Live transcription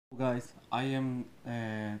guys, I am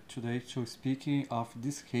today to speaking of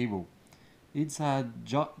this cable. It's a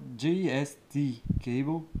JST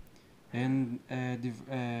cable and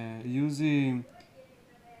using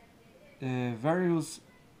various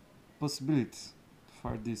possibilities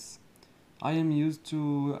for this. I am used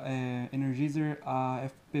to energizer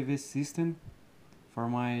FPV system for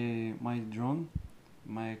my drone,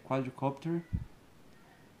 my quadcopter.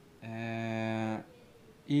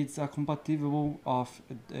 It's a compatible of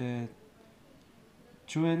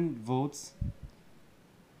 20 volts.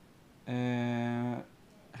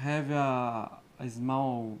 Have a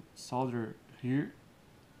small solder here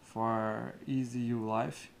for easy use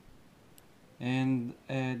life, and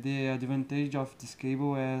the advantage of this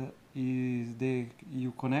cable is the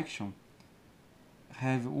U connection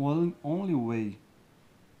have one only way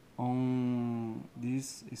on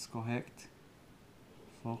this is correct.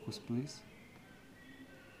 Focus please.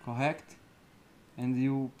 Correct, and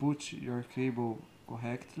you put your cable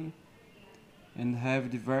correctly and have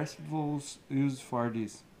diverse variables used for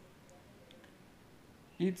this.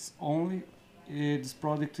 It's only this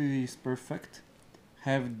product is perfect.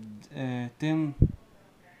 Have 10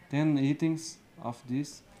 items of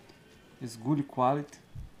this. It's good quality.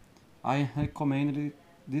 I recommend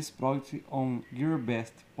this product on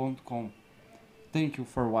GearBest.com. Thank you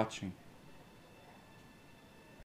for watching.